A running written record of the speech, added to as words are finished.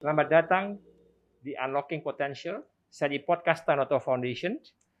Selamat datang di Unlocking Potential, seri podcast Tanoto Foundation,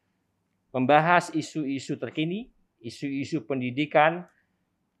 membahas isu-isu terkini, isu-isu pendidikan,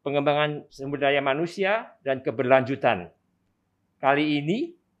 pengembangan sumber daya manusia, dan keberlanjutan. Kali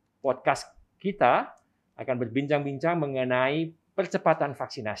ini, podcast kita akan berbincang-bincang mengenai percepatan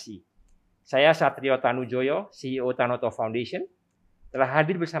vaksinasi. Saya Satrijo Tanudjojo, CEO Tanoto Foundation. Telah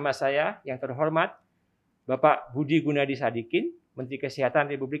hadir bersama saya yang terhormat Bapak Budi Gunadi Sadikin, Menteri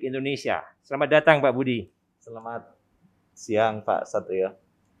Kesehatan Republik Indonesia. Selamat datang Pak Budi. Selamat siang Pak Satrijo.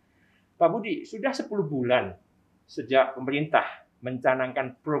 Pak Budi, sudah 10 bulan sejak pemerintah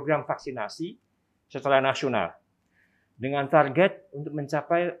mencanangkan program vaksinasi secara nasional dengan target untuk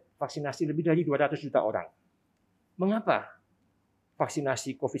mencapai vaksinasi lebih dari 200 juta orang. Mengapa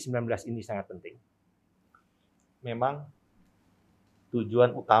vaksinasi COVID-19 ini sangat penting? Memang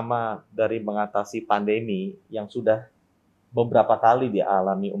tujuan utama dari mengatasi pandemi yang sudah beberapa kali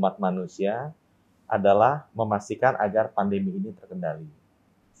dialami umat manusia adalah memastikan agar pandemi ini terkendali.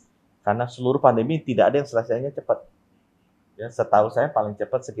 Karena seluruh pandemi tidak ada yang selesainya cepat. Ya, setahu saya paling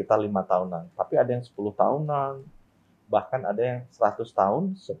cepat sekitar 5 tahunan. Tapi ada yang 10 tahunan, bahkan ada yang 100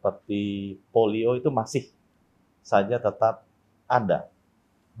 tahun seperti polio itu masih saja tetap ada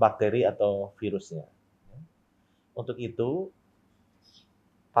bakteri atau virusnya. Untuk itu,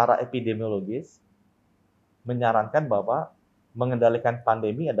 para epidemiologis menyarankan bahwa mengendalikan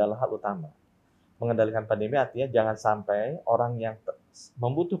pandemi adalah hal utama. Mengendalikan pandemi artinya jangan sampai orang yang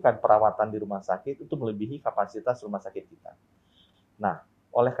membutuhkan perawatan di rumah sakit itu melebihi kapasitas rumah sakit kita. Nah,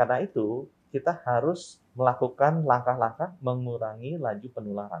 oleh karena itu, kita harus melakukan langkah-langkah mengurangi laju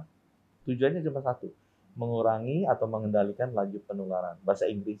penularan. Tujuannya cuma satu, mengurangi atau mengendalikan laju penularan. Bahasa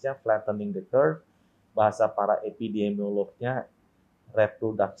Inggrisnya flattening the curve, bahasa para epidemiolognya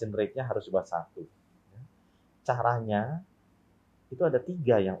reproduction rate-nya harus cuma 1. Caranya itu ada 3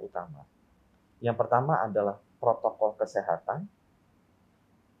 yang utama. Yang pertama adalah protokol kesehatan.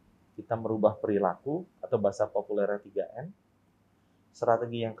 Kita merubah perilaku atau bahasa populernya 3M.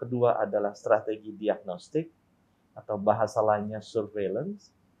 Strategi yang kedua adalah strategi diagnostik atau bahasa lainnya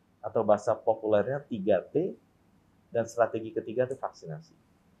surveillance atau bahasa populernya 3T. Dan strategi ketiga itu vaksinasi.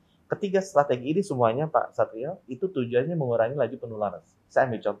 Ketiga strategi ini semuanya Pak Satrijo itu tujuannya mengurangi laju penularan.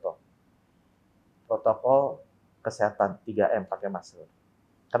 Saya ambil contoh. Protokol kesehatan 3M pakai masker.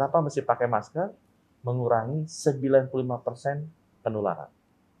 Kenapa mesti pakai masker? Mengurangi 95% penularan.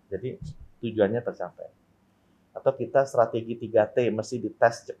 Jadi tujuannya tercapai. Atau kita strategi 3T mesti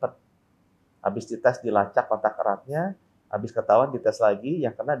dites cepat. Habis dites dilacak kontak eratnya, habis ketahuan dites lagi,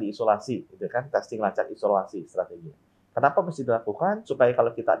 yang kena diisolasi, gitu kan? Testing lacak isolasi strategi. Kenapa mesti dilakukan? Supaya kalau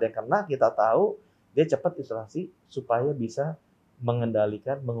kita ada yang kena, kita tahu dia cepat isolasi supaya bisa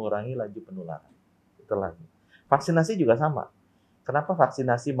mengendalikan, mengurangi laju penularan. Itu lagi. Vaksinasi juga sama. Kenapa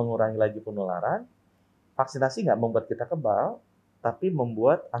vaksinasi mengurangi laju penularan? Vaksinasi nggak membuat kita kebal, tapi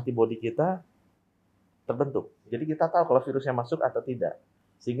membuat antibodi kita terbentuk. Jadi kita tahu kalau virusnya masuk atau tidak.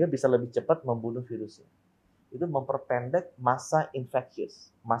 Sehingga bisa lebih cepat membunuh virusnya. Itu memperpendek masa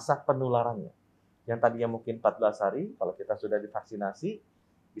infectious, masa penularannya. Yang tadinya mungkin 14 hari, kalau kita sudah divaksinasi,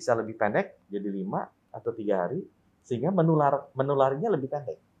 bisa lebih pendek, jadi 5 atau 3 hari, sehingga menularinya lebih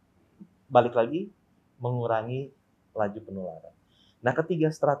pendek. Balik lagi, mengurangi laju penularan. Nah, ketiga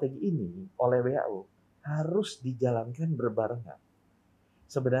strategi ini oleh WHO harus dijalankan berbarengan.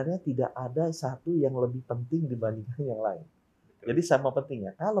 Sebenarnya tidak ada satu yang lebih penting dibandingkan yang lain. Jadi sama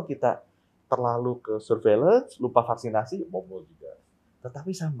pentingnya. Kalau kita terlalu ke surveillance, lupa vaksinasi, bobol juga.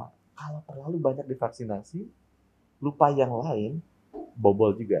 Tetapi sama, kalau terlalu banyak divaksinasi, lupa yang lain,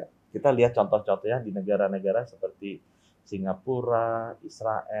 bobol juga. Kita lihat contoh-contohnya di negara-negara seperti Singapura,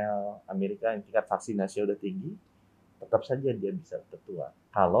 Israel, Amerika yang tingkat vaksinasi udah tinggi, tetap saja dia bisa tertular.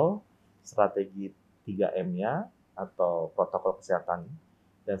 Kalau strategi 3M-nya atau protokol kesehatan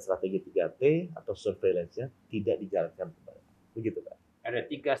dan strategi 3T atau surveillance-nya tidak dijalankan kembali. Begitu, Pak. Ada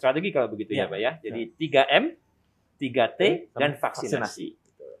 3 strategi kalau begitu ya Pak ya. Jadi 3M, 3T, dan vaksinasi.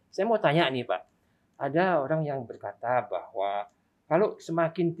 Saya mau tanya nih Pak, ada orang yang berkata bahwa kalau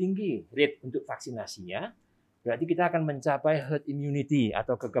semakin tinggi rate untuk vaksinasinya, berarti kita akan mencapai herd immunity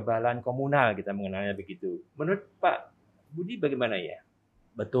atau kekebalan komunal, kita mengenalnya begitu. Menurut Pak Budi bagaimana ya?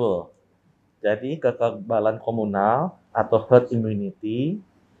 Betul. Jadi kekebalan komunal atau herd immunity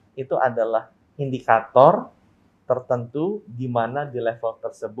itu adalah indikator tertentu di mana di level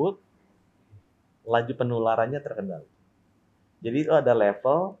tersebut laju penularannya terkendali. Jadi itu ada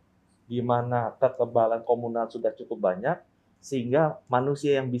level di mana kekebalan komunal sudah cukup banyak sehingga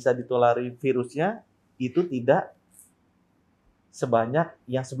manusia yang bisa ditulari virusnya itu tidak sebanyak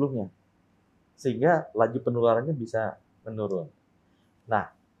yang sebelumnya. Sehingga laju penularannya bisa menurun.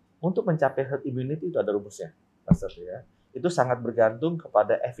 Nah, Untuk mencapai herd immunity itu ada rumusnya, Mas ya. Itu sangat bergantung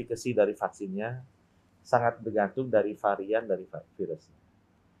kepada efikasi dari vaksinnya, sangat bergantung dari varian dari virusnya.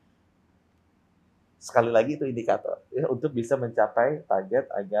 Sekali lagi itu indikator ya, untuk bisa mencapai target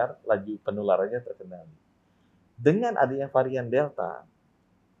agar laju penularannya terkendali. Dengan adanya varian Delta,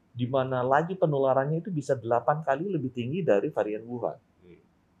 di mana laju penularannya itu bisa 8 kali lebih tinggi dari varian Wuhan.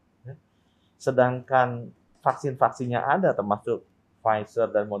 Ya. Sedangkan vaksin-vaksinnya ada, termasuk Pfizer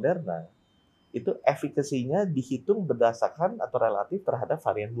dan Moderna, itu efikasinya dihitung berdasarkan atau relatif terhadap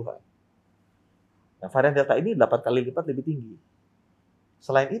varian Wuhan. Nah, varian Delta ini 8 kali lipat lebih tinggi.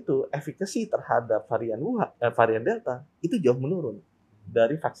 Selain itu, efikasi terhadap varian varian Delta itu jauh menurun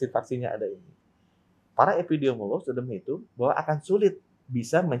dari vaksin-vaksin yang ada ini. Para epidemiolog sudah menghitung bahwa akan sulit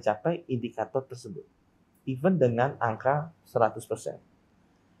bisa mencapai indikator tersebut, even dengan angka 100%.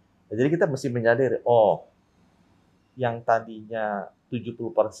 Nah, jadi kita mesti menyadari, yang tadinya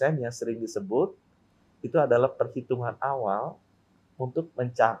 70% yang sering disebut, itu adalah perhitungan awal untuk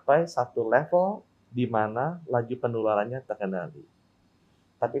mencapai satu level di mana laju penularannya terkendali.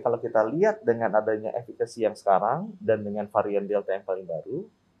 Tapi kalau kita lihat dengan adanya efikasi yang sekarang dan dengan varian Delta yang paling baru,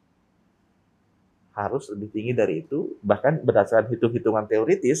 harus lebih tinggi dari itu. Bahkan berdasarkan hitung-hitungan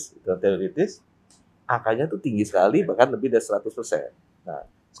teoritis, angkanya tuh tinggi sekali, bahkan lebih dari 100%. Nah,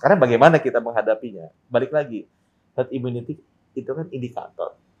 sekarang bagaimana kita menghadapinya? Balik lagi, herd immunity itu kan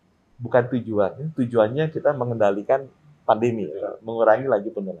indikator, bukan tujuannya. Tujuannya kita mengendalikan pandemi, mengurangi laju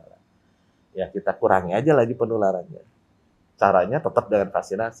penularan. Ya, kita kurangi aja laju penularannya. Caranya tetap dengan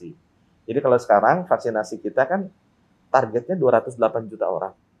vaksinasi. Jadi kalau sekarang vaksinasi kita kan targetnya 208 juta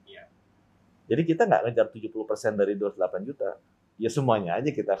orang. Ya. Jadi kita nggak ngejar 70% dari 208 juta. Ya semuanya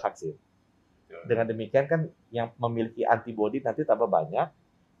aja kita vaksin. Dengan demikian kan yang memiliki antibodi nanti tambah banyak,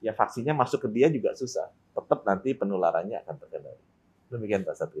 ya vaksinnya masuk ke dia juga susah. Tetap nanti penularannya akan terkendali. Demikian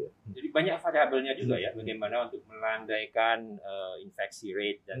Pak Satrio. Jadi banyak variabelnya juga ya, bagaimana untuk melandaikan infeksi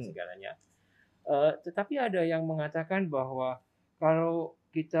rate dan segalanya. Tetapi ada yang mengatakan bahwa kalau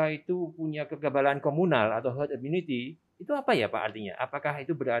kita itu punya kekebalan komunal atau herd immunity, itu apa ya Pak artinya? Apakah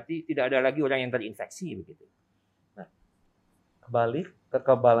itu berarti tidak ada lagi orang yang terinfeksi begitu? Nah, kembali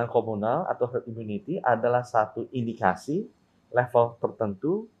kekebalan komunal atau herd immunity adalah satu indikasi level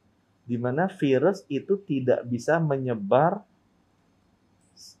tertentu di mana virus itu tidak bisa menyebar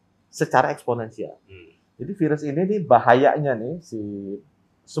secara eksponensial. Jadi virus ini nih bahayanya nih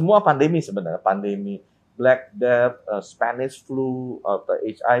semua pandemi sebenarnya, pandemi Black Death, Spanish flu, atau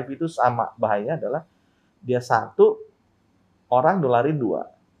HIV itu sama bahayanya adalah dia satu orang nularin dua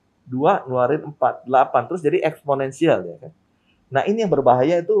nularin 4, 8, terus jadi eksponensial ya kan. Nah ini yang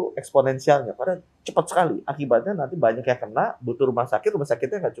berbahaya itu eksponensialnya, padahal cepat sekali. Akibatnya nanti banyak yang kena, butuh rumah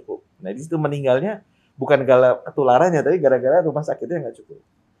sakitnya nggak cukup. Nah di situ meninggalnya bukan gara ketularannya, tapi gara-gara rumah sakitnya nggak cukup.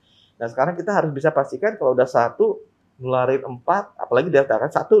 Nah sekarang kita harus bisa pastikan kalau udah satu nularin 4, apalagi Delta kan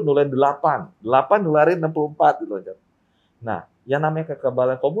 1 nularin 8 nularin 64 gitu aja. Nah, yang namanya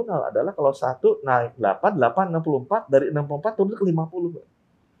kekebalan komunal adalah kalau 1 naik 8 64 dari 64 turun ke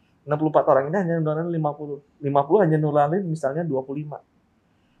 50. 64 orang ini hanya nularin 50 hanya nularin misalnya 25.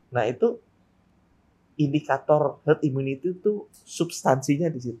 Nah, itu indikator herd immunity itu substansinya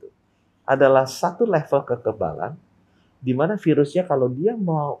di situ. Adalah satu level kekebalan di mana virusnya kalau dia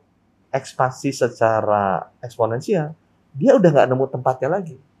mau ekspansi secara eksponensial, dia udah nggak nemu tempatnya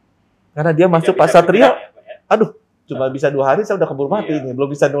lagi. Karena dia masuk Pak Satrio, aduh, cuma bisa 2 hari saya udah keburu mati nih,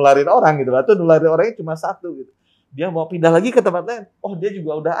 belum bisa nularin orang gitu. Atau nularin orangnya cuma 1 gitu. Dia mau pindah lagi ke tempat lain, dia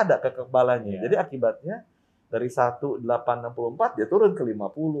juga udah ada kekebalannya. Jadi akibatnya dari 1864 dia turun ke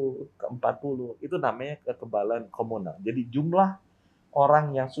 50, ke 40. Itu namanya kekebalan komunal. Jadi jumlah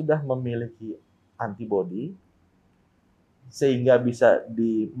orang yang sudah memiliki antibodi sehingga bisa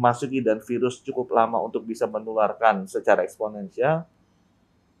dimasuki dan virus cukup lama untuk bisa menularkan secara eksponensial,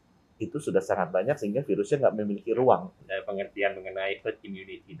 itu sudah sangat banyak sehingga virusnya nggak memiliki ruang. Dari pengertian mengenai herd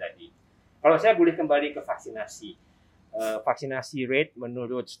immunity tadi. Kalau saya boleh kembali ke vaksinasi. Vaksinasi rate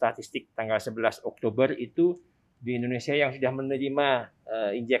menurut statistik tanggal 11 Oktober itu di Indonesia yang sudah menerima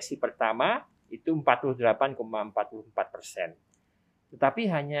injeksi pertama itu 48,44%. Tetapi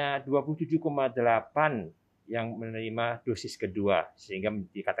hanya 27,8% yang menerima dosis kedua, sehingga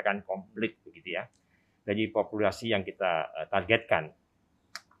dikatakan komplit begitu ya, dari populasi yang kita targetkan.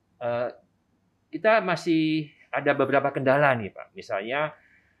 Kita masih ada beberapa kendala nih Pak. Misalnya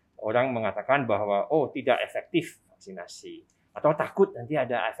orang mengatakan bahwa tidak efektif vaksinasi, atau takut nanti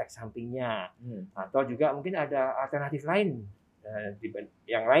ada efek sampingnya, atau juga mungkin ada alternatif lain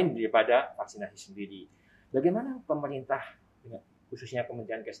yang lain daripada vaksinasi sendiri. Bagaimana pemerintah, khususnya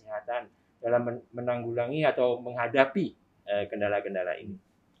Kementerian Kesehatan, dalam menanggulangi atau menghadapi kendala-kendala ini?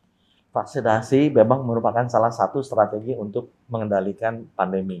 Vaksinasi memang merupakan salah satu strategi untuk mengendalikan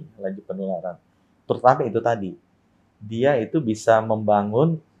pandemi, laju penularan. Terutama itu tadi, dia itu bisa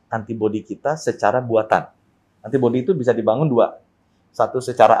membangun antibodi kita secara buatan. Antibodi itu bisa dibangun dua. Satu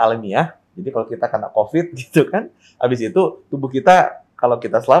secara alamiah, jadi kalau kita kena COVID gitu kan, habis itu tubuh kita, kalau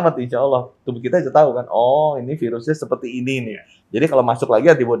kita selamat insya Allah, tubuh kita bisa tahu kan, oh ini virusnya seperti ini nih. Jadi kalau masuk lagi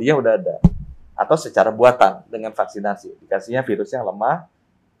antibodinya udah ada. Atau secara buatan dengan vaksinasi, dikasihnya virusnya yang lemah,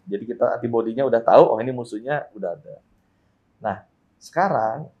 jadi kita antibodinya udah tahu, oh ini musuhnya udah ada. Nah,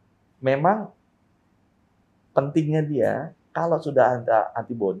 sekarang memang pentingnya dia, kalau sudah ada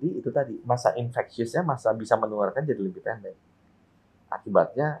antibodi, itu tadi, masa infectiousnya, masa bisa menularkan jadi lebih pendek.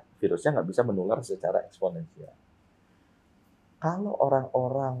 Akibatnya, virusnya nggak bisa menular secara eksponensial. Kalau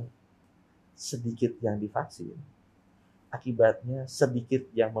orang-orang sedikit yang divaksin, akibatnya sedikit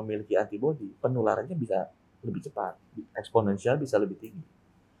yang memiliki antibodi, penularannya bisa lebih cepat, eksponensial bisa lebih tinggi.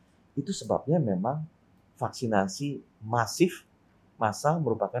 Itu sebabnya memang vaksinasi masif, massal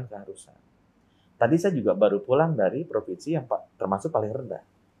merupakan keharusan. Tadi saya juga baru pulang dari provinsi yang termasuk paling rendah,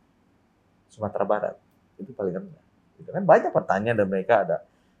 Sumatera Barat. Itu paling rendah. Itu kan banyak pertanyaan dan mereka ada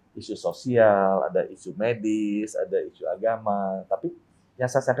isu sosial, ada isu medis, ada isu agama. Tapi yang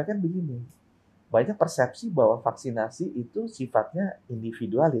saya sampaikan begini, banyak persepsi bahwa vaksinasi itu sifatnya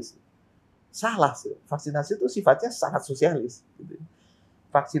individualis. Salah sih. Vaksinasi itu sifatnya sangat sosialis. Gitu.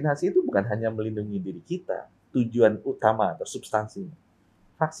 Vaksinasi itu bukan hanya melindungi diri kita, tujuan utama atau substansinya.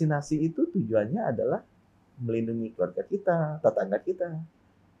 Vaksinasi itu tujuannya adalah melindungi keluarga kita, tetangga kita,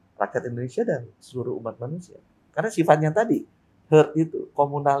 rakyat Indonesia, dan seluruh umat manusia. Karena sifatnya tadi, herd itu,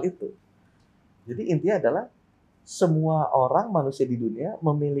 komunal itu. Jadi intinya adalah semua orang manusia di dunia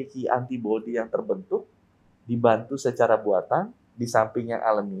memiliki antibodi yang terbentuk, dibantu secara buatan, di samping yang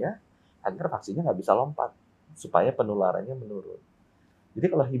alamiah, agar vaksinnya nggak bisa lompat, supaya penularannya menurun. Jadi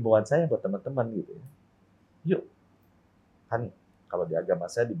kalau himbauan saya buat teman-teman gitu ya, yuk, kan kalau di agama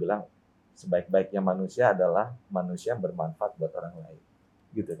saya dibilang sebaik-baiknya manusia adalah manusia yang bermanfaat buat orang lain,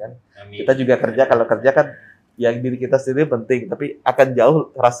 gitu kan. Amin. Kita juga kerja, kalau kerja kan yang diri kita sendiri penting, tapi akan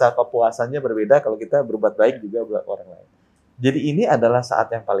jauh rasa kepuasannya berbeda kalau kita berbuat baik juga buat orang lain. Jadi ini adalah saat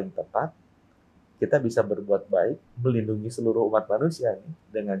yang paling tepat kita bisa berbuat baik, melindungi seluruh umat manusia nih,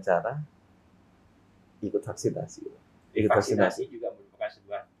 dengan cara ikut vaksinasi. Vaksinasi juga merupakan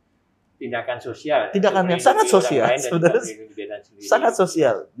sebuah tindakan sosial. Tindakan yang sangat sosial, sebenarnya sangat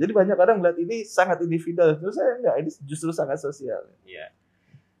sosial. Jadi banyak orang melihat ini sangat individual. Menurut saya enggak, ini justru sangat sosial. Iya.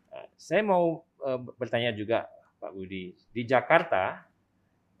 Nah, saya mau bertanya juga Pak Budi, di Jakarta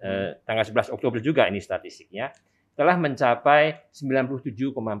tanggal 11 Oktober juga ini statistiknya telah mencapai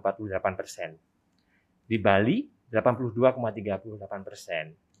 97,48%. Di Bali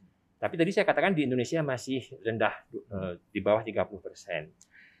 82,38%. Tapi tadi saya katakan di Indonesia masih rendah, di bawah 30%.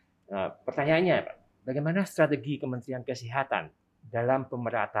 Nah, pertanyaannya, Pak, bagaimana strategi Kementerian Kesehatan dalam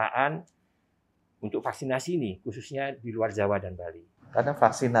pemerataan untuk vaksinasi ini, khususnya di luar Jawa dan Bali? Karena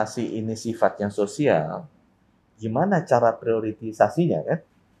vaksinasi ini sifatnya sosial, gimana cara prioritisasinya kan?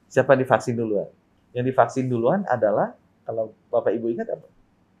 Siapa divaksin duluan? Yang divaksin duluan adalah, kalau Bapak Ibu ingat apa?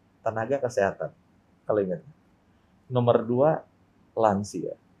 Tenaga kesehatan. Kalau ingat. Nomor 2,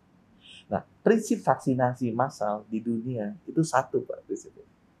 lansia. Nah, prinsip vaksinasi massal di dunia itu satu, Pak, prinsipnya.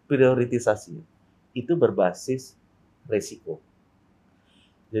 Prioritisasi. Itu berbasis risiko.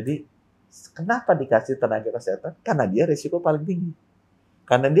 Jadi, kenapa dikasih tenaga kesehatan? Karena dia risiko paling tinggi.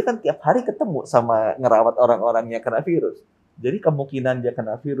 Karena dia kan tiap hari ketemu sama ngerawat orang-orang yang kena virus. Jadi kemungkinan dia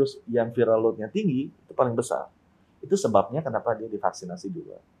kena virus yang viral load-nya tinggi, itu paling besar. Itu sebabnya kenapa dia divaksinasi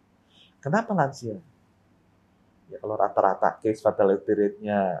dulu. Kenapa lansia? Ya kalau rata-rata case fatality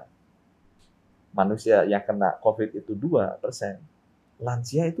rate-nya manusia yang kena COVID itu 2%,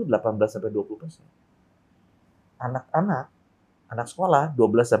 lansia itu 18-20%. Anak-anak, anak sekolah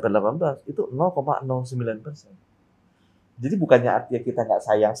 12-18 itu 0,09%. Jadi bukannya artinya kita nggak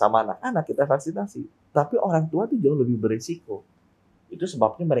sayang sama anak-anak, kita vaksinasi. Tapi orang tua itu jauh lebih berisiko. Itu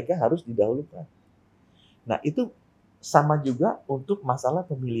sebabnya mereka harus didahulukan. Nah itu sama juga untuk masalah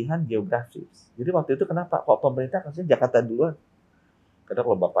pemilihan geografis. Jadi waktu itu kenapa? Kok pemerintah kasih Jakarta duluan? Karena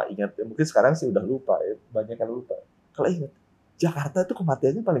kalau Bapak ingat, mungkin sekarang sih udah lupa ya, banyak yang lupa. Kalau ingat, Jakarta itu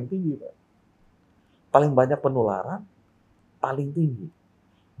kematiannya paling tinggi, Pak. Paling banyak penularan, paling tinggi.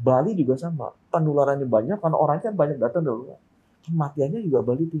 Bali juga sama, penularannya banyak karena orangnya kan banyak datang dulu. Kematiannya juga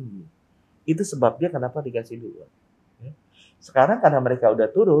Bali tinggi. Itu sebabnya kenapa dikasih duluan. Sekarang karena mereka udah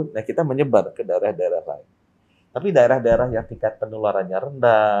turun, nah kita menyebar ke daerah-daerah lain. Tapi daerah-daerah yang tingkat penularannya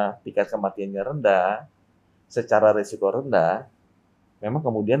rendah, tingkat kematiannya rendah, secara risiko rendah, memang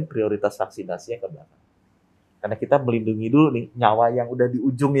kemudian prioritas vaksinasinya ke belakang. Karena kita melindungi dulu nih nyawa yang udah di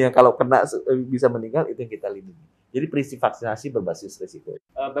ujungnya, kalau kena bisa meninggal, itu yang kita lindungi. Jadi prinsip vaksinasi berbasis risiko.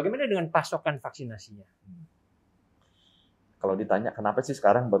 Bagaimana dengan pasokan vaksinasinya? Kalau ditanya kenapa sih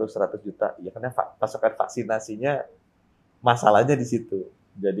sekarang baru 100 juta? Ya karena pasokan vaksinasinya masalahnya di situ.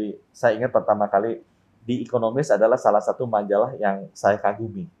 Jadi saya ingat pertama kali di Economist adalah salah satu majalah yang saya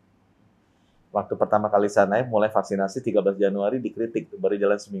kagumi. Waktu pertama kali saya naik mulai vaksinasi 13 Januari dikritik, baru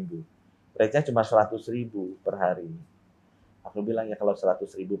jalan seminggu. Rate-nya cuma 100.000 per hari. Aku bilang ya kalau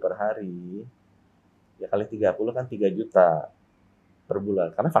 100.000 per hari, ya kali 30 kan 3 juta per bulan.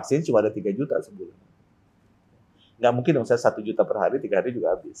 Karena vaksin cuma ada 3 juta sebulan. Nggak mungkin dong saya 1 juta per hari, 3 hari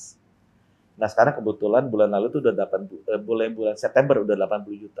juga habis. Nah sekarang kebetulan bulan lalu tuh udah bulan September udah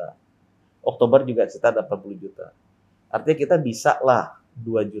 80 juta. Oktober juga sekitar 80 juta. Artinya kita bisa lah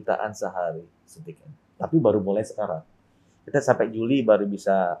 2 jutaan sehari suntikan. Tapi baru mulai sekarang. Kita sampai Juli baru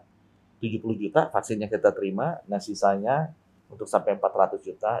bisa 70 juta vaksinnya kita terima. Nah sisanya untuk sampai 400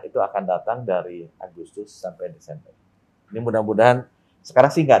 juta itu akan datang dari Agustus sampai Desember. Ini mudah-mudahan sekarang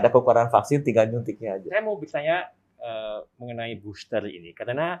sih nggak ada kekurangan vaksin, tinggal nyuntiknya aja. Saya mau bertanya mengenai booster ini,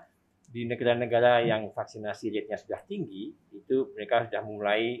 karena di negara-negara yang vaksinasi rate-nya sudah tinggi, itu mereka sudah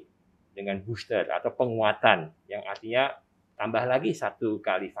mulai dengan booster atau penguatan, yang artinya tambah lagi 1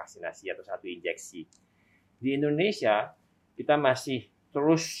 kali vaksinasi atau 1 injeksi. Di Indonesia, kita masih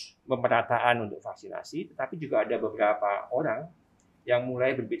terus pemerataan untuk vaksinasi, tetapi juga ada beberapa orang yang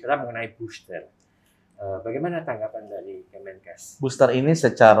mulai berbicara mengenai booster. Bagaimana tanggapan dari Kemenkes? Booster ini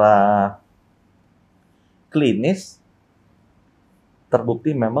secara klinis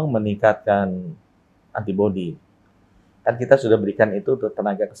terbukti memang meningkatkan antibodi. Kan kita sudah berikan itu untuk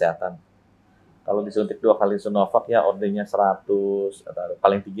tenaga kesehatan. Kalau disuntik 2 kali Sinovac ya ordernya 100, atau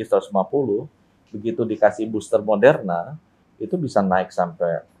paling tinggi 150. Begitu dikasih booster Moderna, itu bisa naik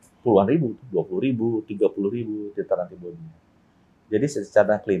sampai puluhan ribu, 20.000, 30.000 titer antibodinya. Jadi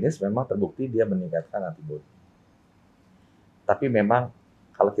secara klinis memang terbukti dia meningkatkan antibodi. Tapi memang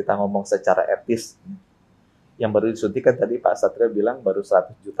kalau kita ngomong secara etis, yang baru disuntikan tadi Pak Satrijo bilang baru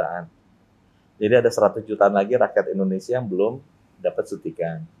 100 jutaan. Jadi ada 100 jutaan lagi rakyat Indonesia yang belum dapat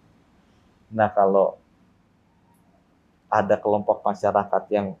suntikan. Nah kalau ada kelompok masyarakat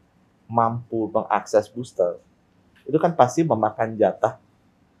yang mampu mengakses booster, itu kan pasti memakan jatah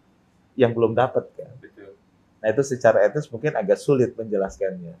yang belum dapat kan. Betul. Nah itu secara etis mungkin agak sulit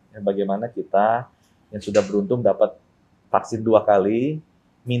menjelaskannya. Bagaimana kita yang sudah beruntung dapat vaksin 2 kali,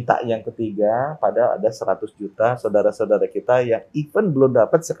 minta yang ketiga, padahal ada 100 juta saudara-saudara kita yang even belum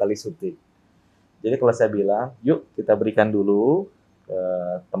dapat sekali suntik. Jadi kalau saya bilang, yuk kita berikan dulu ke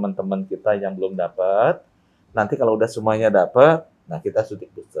teman-teman kita yang belum dapat. Nanti kalau udah semuanya dapat, nah kita suntik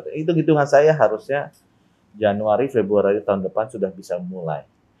booster. Itu hitungan saya harusnya Januari, Februari tahun depan sudah bisa mulai.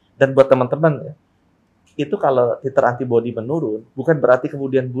 Dan buat teman-teman ya, itu kalau titer antibodi menurun, bukan berarti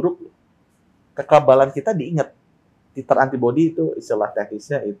kemudian buruk. Kekebalan kita diingat. Titer antibodi itu istilah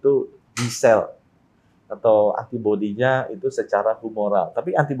teknisnya itu B-cell atau antibodinya itu secara humoral.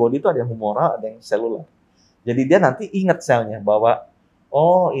 Tapi antibodi itu ada yang humoral, ada yang seluler. Jadi dia nanti ingat selnya bahwa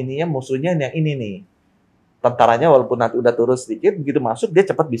oh ininya musuhnya yang ini nih. Tentaranya walaupun nanti udah turun sedikit, begitu masuk dia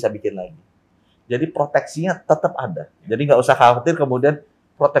cepat bisa bikin lagi. Jadi proteksinya tetap ada. Jadi nggak usah khawatir kemudian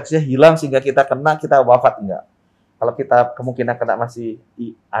proteksinya hilang sehingga kita kena, kita wafat, enggak. Kalau kita kemungkinan kena masih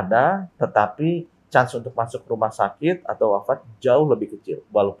ada, tetapi chance untuk masuk rumah sakit atau wafat jauh lebih kecil,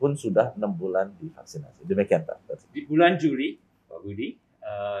 walaupun sudah 6 bulan divaksinasi. Demikian, Pak. Di bulan Juli, Pak Budi,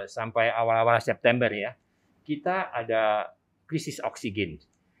 sampai awal-awal September ya, kita ada krisis oksigen.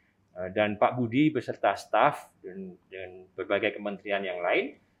 Dan Pak Budi beserta staf dan berbagai kementerian yang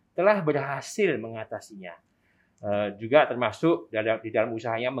lain telah berhasil mengatasinya. Juga termasuk di dalam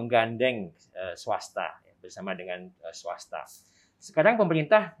usahanya menggandeng swasta, bersama dengan swasta. Sekarang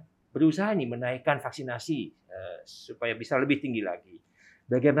pemerintah berusaha nih menaikkan vaksinasi supaya bisa lebih tinggi lagi.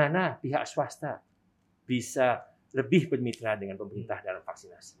 Bagaimana pihak swasta bisa lebih bermitra dengan pemerintah dalam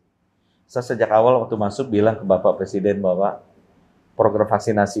vaksinasi? Saya sejak awal waktu masuk bilang ke Bapak Presiden bahwa program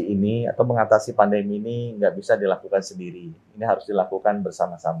vaksinasi ini atau mengatasi pandemi ini nggak bisa dilakukan sendiri. Ini harus dilakukan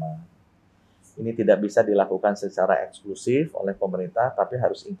bersama-sama. Ini tidak bisa dilakukan secara eksklusif oleh pemerintah, tapi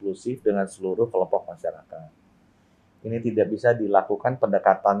harus inklusif dengan seluruh kelompok masyarakat. Ini tidak bisa dilakukan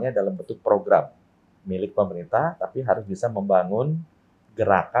pendekatannya dalam bentuk program milik pemerintah, tapi harus bisa membangun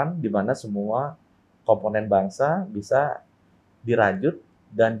gerakan di mana semua komponen bangsa bisa dirajut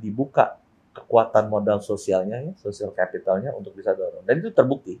dan dibuka kekuatan modal sosialnya, social capitalnya untuk bisa dorong. Dan itu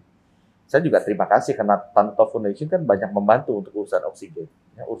terbukti. Saya juga terima kasih karena Tanoto Foundation kan banyak membantu untuk urusan oksigen,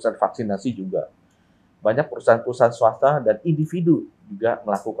 ya, urusan vaksinasi juga. Banyak perusahaan-perusahaan swasta dan individu juga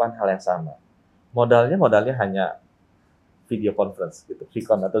melakukan hal yang sama. modalnya hanya video conference gitu,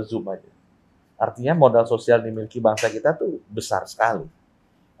 Vicon atau Zoom aja. Artinya modal sosial dimiliki bangsa kita tuh besar sekali.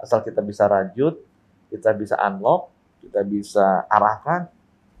 Asal kita bisa rajut, kita bisa unlock, kita bisa arahkan,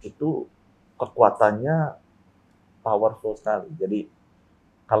 itu kekuatannya powerful sekali. Jadi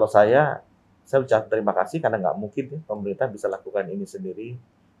kalau saya ucap terima kasih karena nggak mungkin ya pemerintah bisa lakukan ini sendiri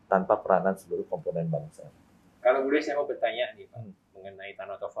tanpa peranan seluruh komponen bangsa. Kalau boleh saya mau bertanya nih Pak, mengenai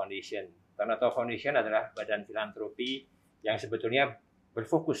Tanoto Foundation. Tanoto Foundation adalah badan filantropi yang sebetulnya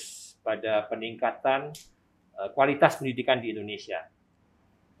berfokus pada peningkatan kualitas pendidikan di Indonesia.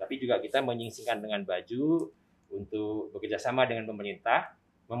 Tapi juga kita menyingsingkan dengan baju untuk bekerjasama dengan pemerintah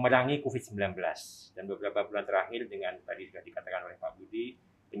memerangi COVID-19. Dan beberapa bulan terakhir dengan tadi sudah dikatakan oleh Pak Budi,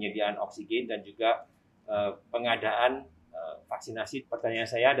 penyediaan oksigen dan juga pengadaan vaksinasi. Pertanyaan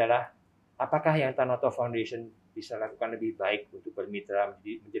saya adalah, apakah yang Tanoto Foundation bisa lakukan lebih baik untuk bermitra,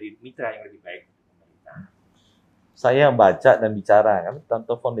 menjadi mitra yang lebih baik untuk pemerintah? Saya baca dan bicara, kan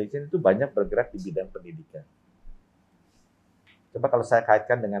Tanoto Foundation itu banyak bergerak di bidang pendidikan. Coba kalau saya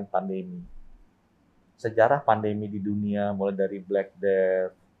kaitkan dengan pandemi. Sejarah pandemi di dunia, mulai dari Black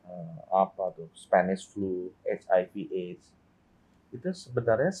Death, Spanish flu, HIV/AIDS, itu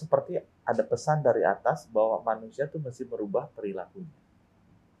sebenarnya seperti ada pesan dari atas bahwa manusia tuh mesti merubah perilakunya.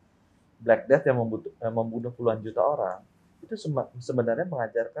 Black Death yang membunuh puluhan juta orang, itu sebenarnya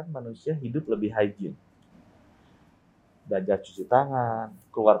mengajarkan manusia hidup lebih hygiene. Belajar cuci tangan,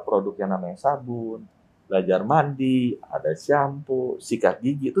 keluar produk yang namanya sabun, belajar mandi, ada shampoo, sikat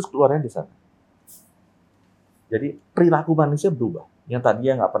gigi, itu keluarnya di sana. Jadi perilaku manusia berubah. Yang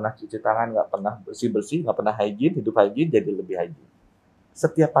tadinya nggak pernah cuci tangan, nggak pernah bersih-bersih, nggak pernah hygiene, hidup hygiene jadi lebih hygiene.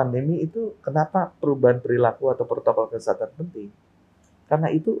 Setiap pandemi itu kenapa perubahan perilaku atau protokol kesehatan penting? Karena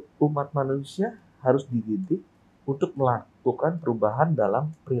itu umat manusia harus dididik untuk melakukan perubahan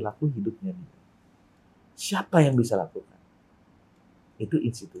dalam perilaku hidupnya. Siapa yang bisa lakukan? Itu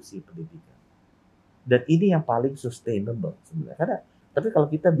institusi pendidikan. Dan ini yang paling sustainable sebenarnya. Tapi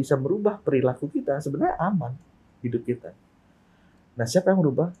kalau kita bisa merubah perilaku kita, sebenarnya aman hidup kita. Nah, siapa yang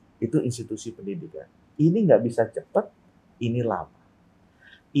merubah? Itu institusi pendidikan. Ini nggak bisa cepat, ini lama.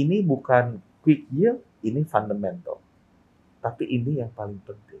 Ini bukan quick yield, ini fundamental. Tapi ini yang paling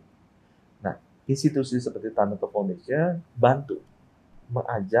penting. Nah, institusi seperti Tanoto Foundation bantu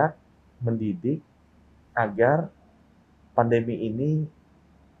mengajak, mendidik agar pandemi ini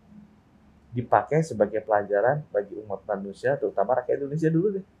dipakai sebagai pelajaran bagi umat manusia, terutama rakyat Indonesia dulu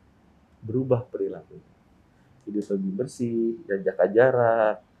deh. Berubah perilaku. Hidup lebih bersih, jaga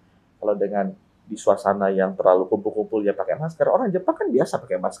jarak. Kalau dengan di suasana yang terlalu kumpul-kumpul ya pakai masker. Orang Jepang kan biasa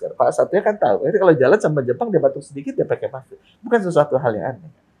pakai masker. Pak Satria kan tahu. Jadi kalau jalan sama Jepang dia batuk sedikit dia pakai masker. Bukan sesuatu hal yang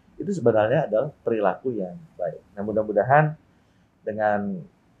aneh. Itu sebenarnya adalah perilaku yang baik. Nah, mudah-mudahan dengan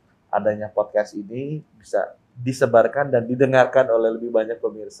adanya podcast ini bisa disebarkan dan didengarkan oleh lebih banyak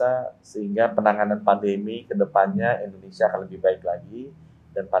pemirsa sehingga penanganan pandemi ke depannya Indonesia akan lebih baik lagi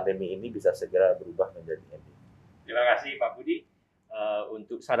dan pandemi ini bisa segera berubah menjadi endemi. Terima kasih Pak Budi.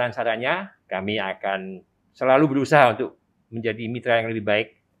 Untuk saran-sarannya, kami akan selalu berusaha untuk menjadi mitra yang lebih baik,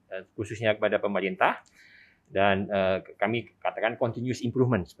 khususnya kepada pemerintah. Dan kami katakan continuous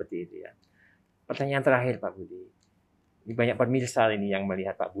improvement seperti itu ya. Pertanyaan terakhir Pak Budi. Ini banyak pemirsa ini yang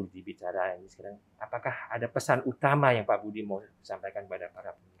melihat Pak Budi bicara ini sekarang. Apakah ada pesan utama yang Pak Budi mau sampaikan kepada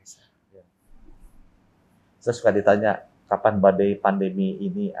para pemirsa? Ya. Saya suka ditanya, kapan badai pandemi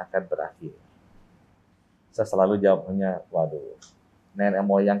ini akan berakhir? Saya selalu jawabnya, waduh, nenek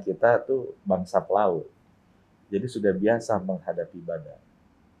moyang kita tuh bangsa pelaut. Jadi sudah biasa menghadapi badai.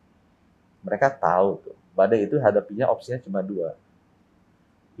 Mereka tahu tuh, badai itu hadapinya opsinya cuma dua.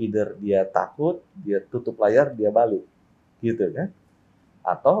 Either dia takut, dia tutup layar, dia balik. Gitu kan?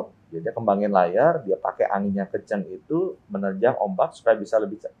 Atau dia kembangin layar, dia pakai angin yang kencang itu menerjang ombak supaya bisa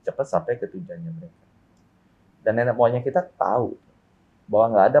lebih cepat sampai ke tujuannya mereka. Dan nenek moyang kita tahu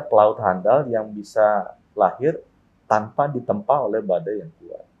bahwa nggak ada pelaut handal yang bisa lahir tanpa ditempa oleh badai yang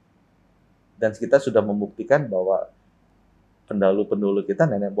kuat. Dan kita sudah membuktikan bahwa pendahulu-pendahulu kita,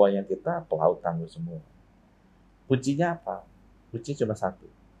 nenek moyang kita, pelaut tangguh semua. Kuncinya apa? Kuncinya cuma satu.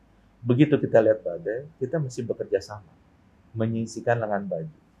 Begitu kita lihat badai, kita mesti bekerja sama. Menyisikan lengan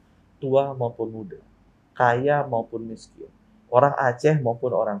baju. Tua maupun muda. Kaya maupun miskin. Orang Aceh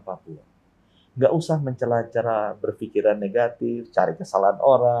maupun orang Papua. Nggak usah mencela-cela berpikiran negatif, cari kesalahan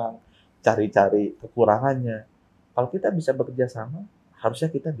orang, cari-cari kekurangannya. Kalau kita bisa bekerja sama, harusnya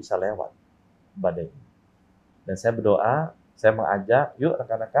kita bisa lewat badai ini. Dan saya berdoa, saya mengajak, yuk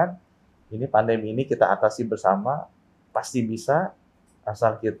rekan-rekan, ini pandemi ini kita atasi bersama, pasti bisa,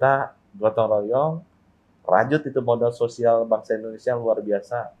 asal kita gotong royong, rajut itu modal sosial bangsa Indonesia luar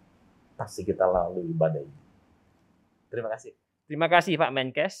biasa, mengatasi kita lalui badai ini. Terima kasih. Terima kasih Pak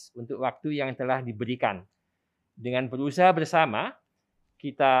Menkes untuk waktu yang telah diberikan. Dengan berusaha bersama,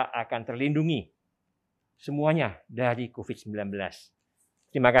 kita akan terlindungi semuanya dari COVID-19.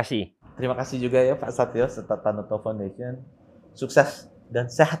 Terima kasih. Terima kasih juga ya Pak Satrijo serta Tanoto Foundation. Sukses dan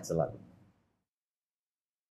sehat selalu.